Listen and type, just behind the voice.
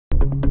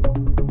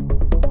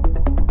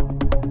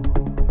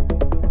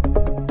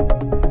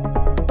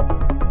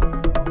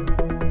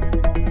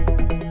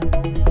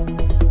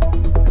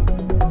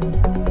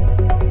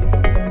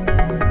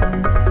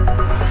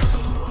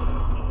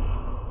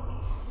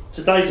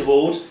Today's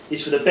award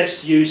is for the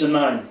best user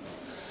name.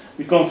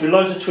 We've gone through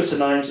loads of Twitter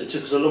names. It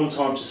took us a long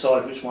time to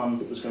decide which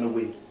one was going to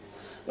win.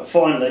 But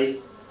finally,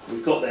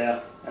 we've got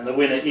there, and the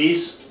winner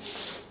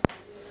is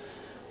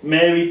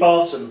Mary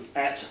Barton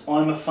at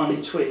I'm a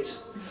Funny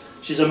Twit.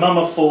 She's a mum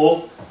of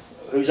 4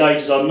 whose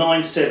ages are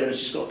 9, 7, and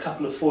she's got a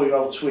couple of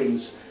 4-year-old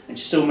twins, and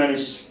she still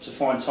manages to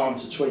find time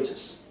to tweet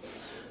us.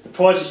 The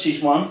prizes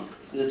she's won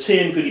is a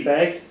TM goodie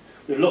bag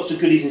with lots of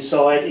goodies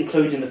inside,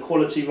 including the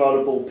quality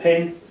rollerball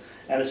pen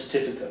and a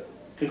certificate.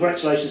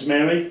 Congratulations,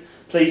 Mary.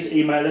 Please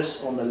email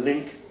us on the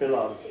link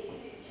below.